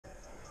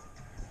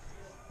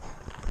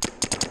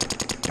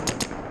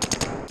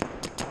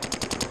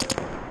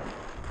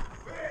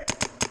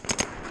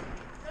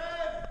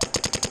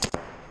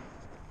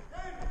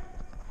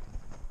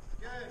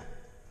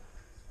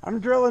I'm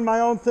drilling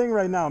my own thing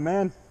right now,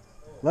 man.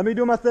 Let me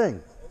do my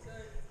thing.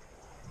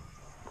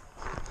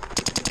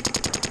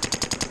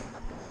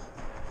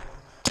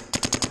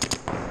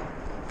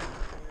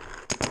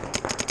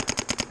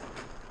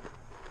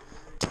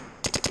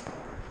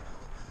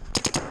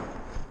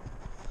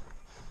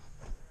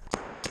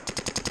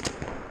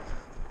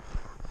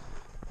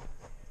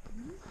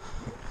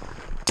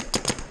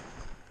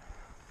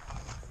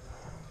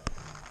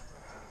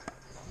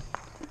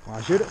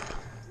 Want to shoot it?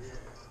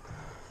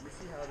 Let me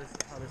see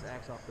how this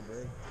acts off the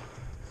brake.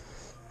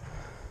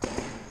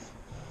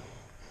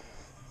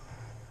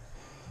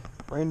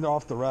 Rained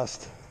off the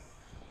rest.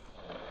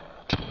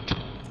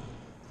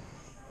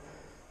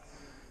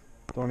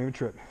 Don't even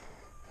trip.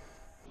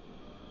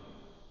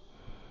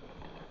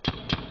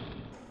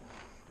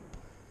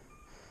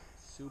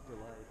 Super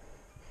light.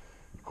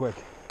 Quick.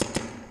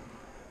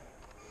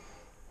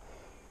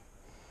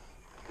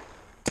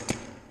 Flip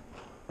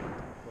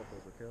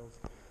over kills.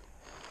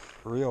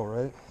 For real,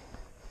 right?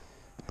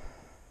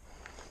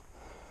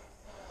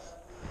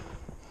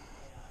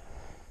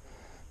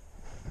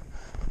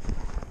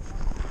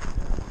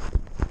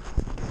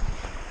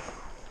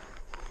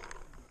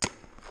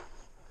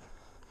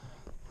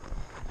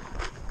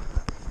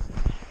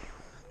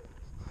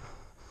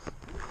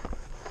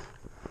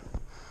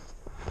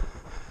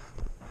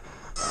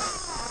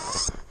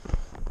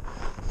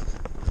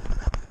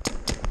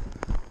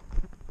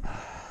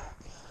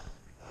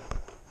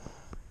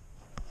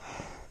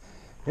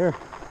 Here,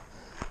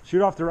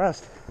 shoot off the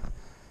rest.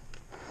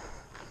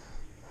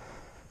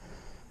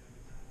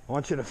 I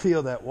want you to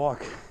feel that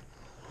walk.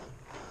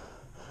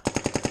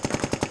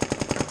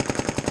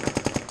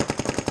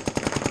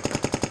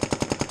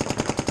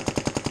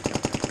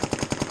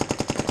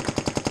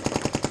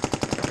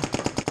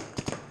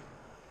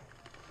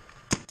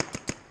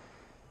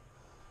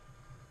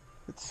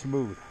 It's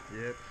smooth.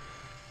 Yep.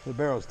 The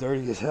barrel's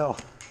dirty as hell.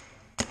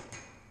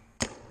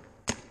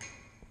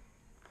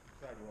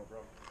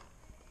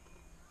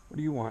 What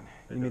do you want?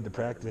 You need to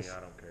practice. I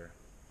don't care.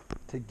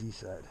 Take D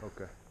side.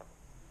 Okay.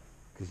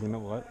 Because you know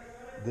what?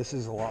 This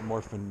is a lot more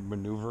for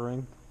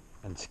maneuvering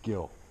and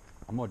skill.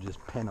 I'm going to just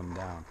pin them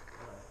down.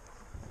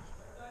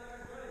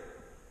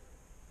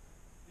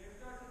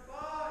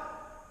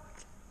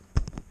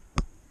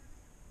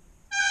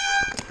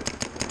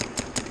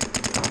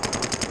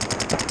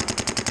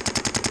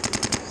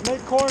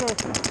 Snake corner.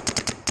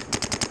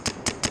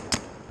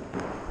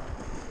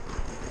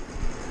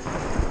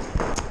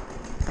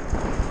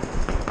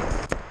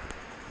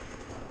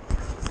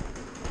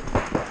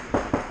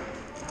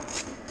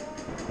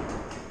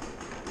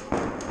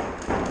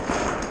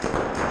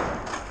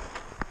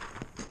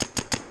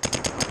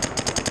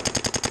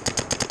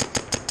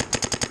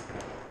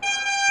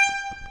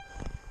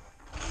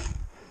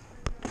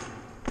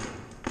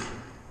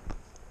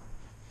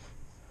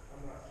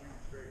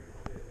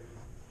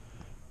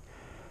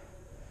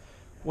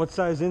 What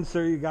size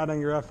insert you got on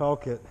your FL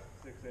kit?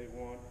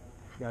 681.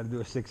 Got to do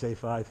a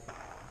 685.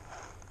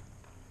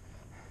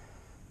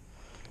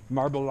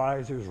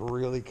 Marbleizer's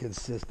really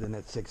consistent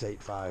at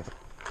 685.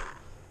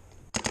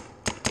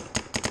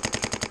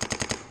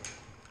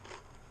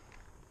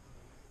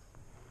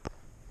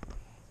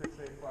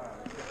 685.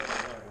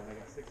 I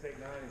got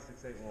 689 and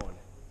 681.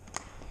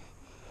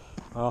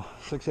 Well,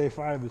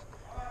 685 is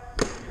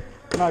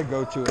my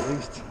go-to at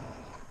least.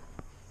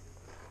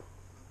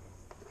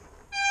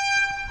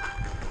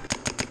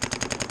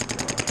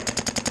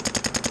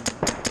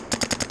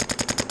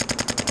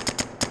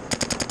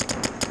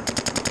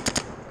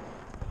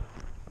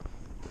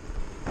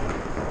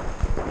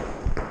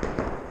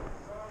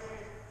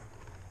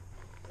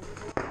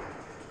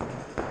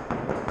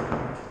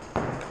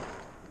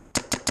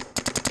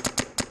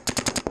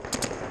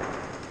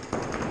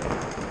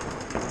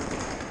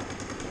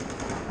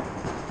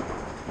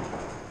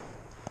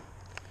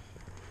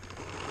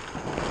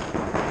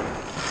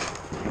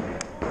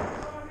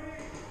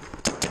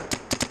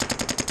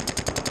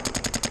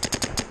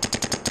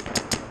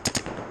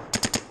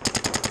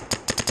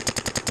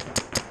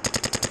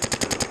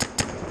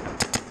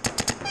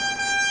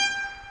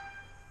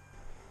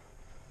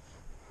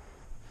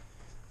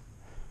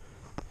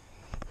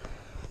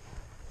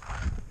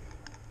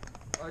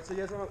 Alright, so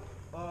you guys want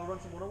to run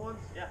some 101s?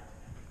 Yeah.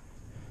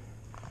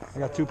 I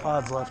got 2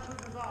 pods left.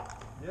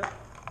 Yeah.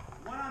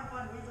 One on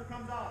one, loser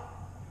comes off.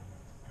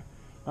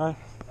 All right.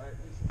 Alright,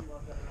 Lisa, you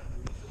lost that.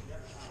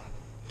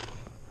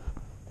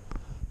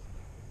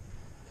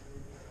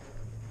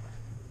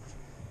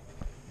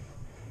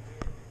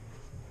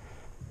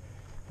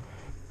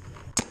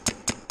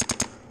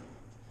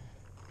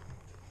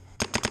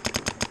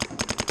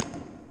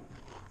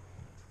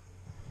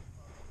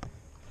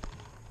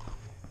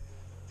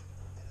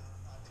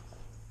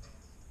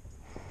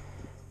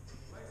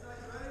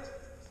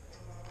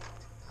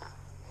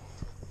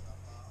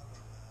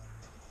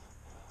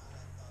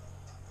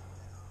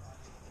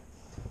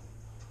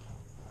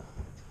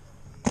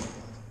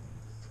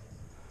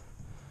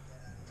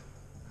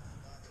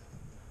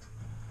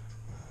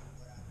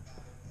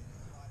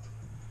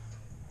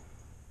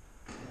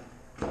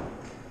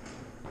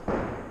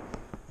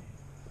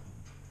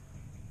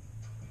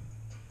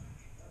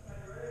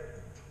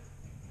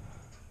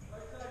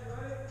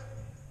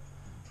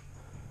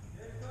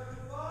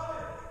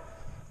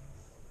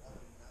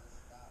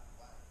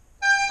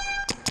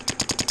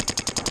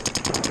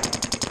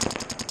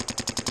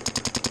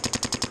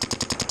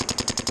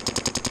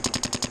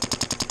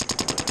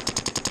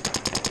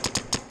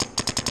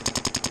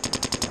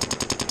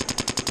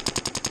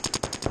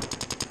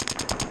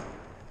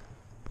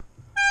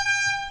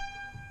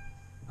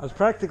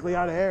 practically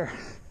out of air.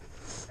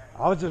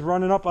 I was just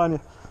running up on you.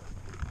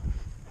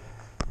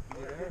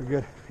 You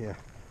good? Yeah.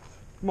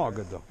 I'm all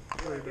good though.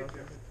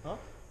 Huh?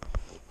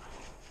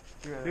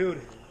 Dude,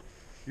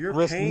 your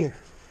Wrist paint, here.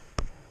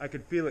 I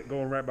could feel it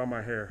going right by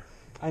my hair.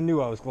 I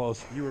knew I was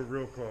close. You were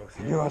real close.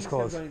 I knew I was It's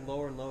close. going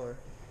lower and lower.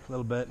 A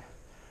little bit.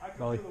 I can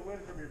Belly. feel the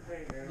wind from your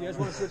paint, man. You guys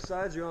want to switch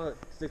sides or you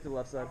want to stick to the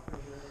left side?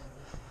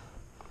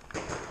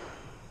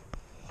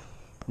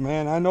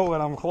 Man, I know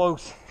when I'm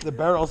close. The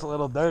barrel's a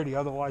little dirty,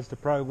 otherwise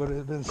it probably would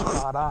have been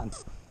spot on.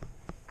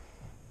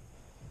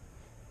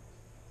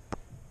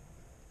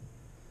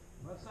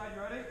 Left side,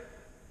 you ready?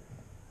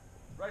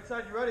 Right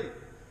side, you ready?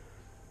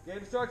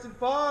 Game starts in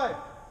 5.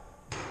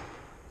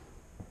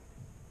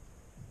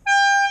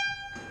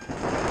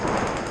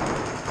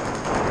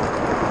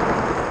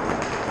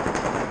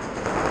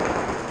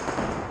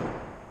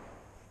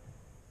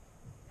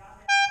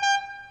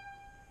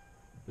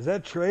 Is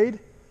that trade? Is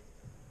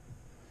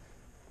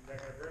that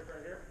gonna grip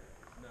right here?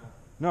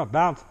 No,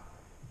 bounce.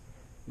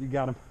 You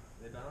got him.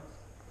 They bounce?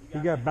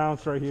 You got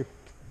bounce right here.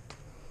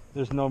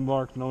 There's no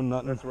mark, no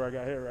nothing. That's where I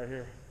got hit, right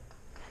here.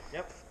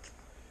 Yep.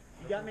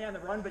 You got me on the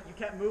run, but you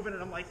kept moving,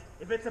 and I'm like,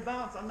 if it's a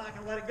bounce, I'm not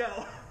gonna let it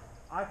go.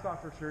 I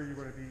thought for sure you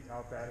were gonna be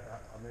out that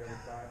on the other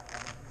side.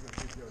 I'm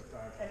gonna shoot the other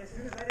side. And as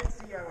soon as I didn't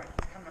see you, I went,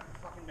 he's coming up the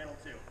fucking middle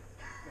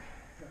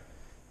too.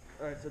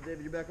 Alright, so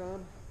David, you back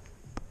on?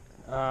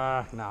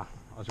 Nah.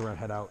 I was ready to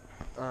head out.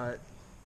 Alright.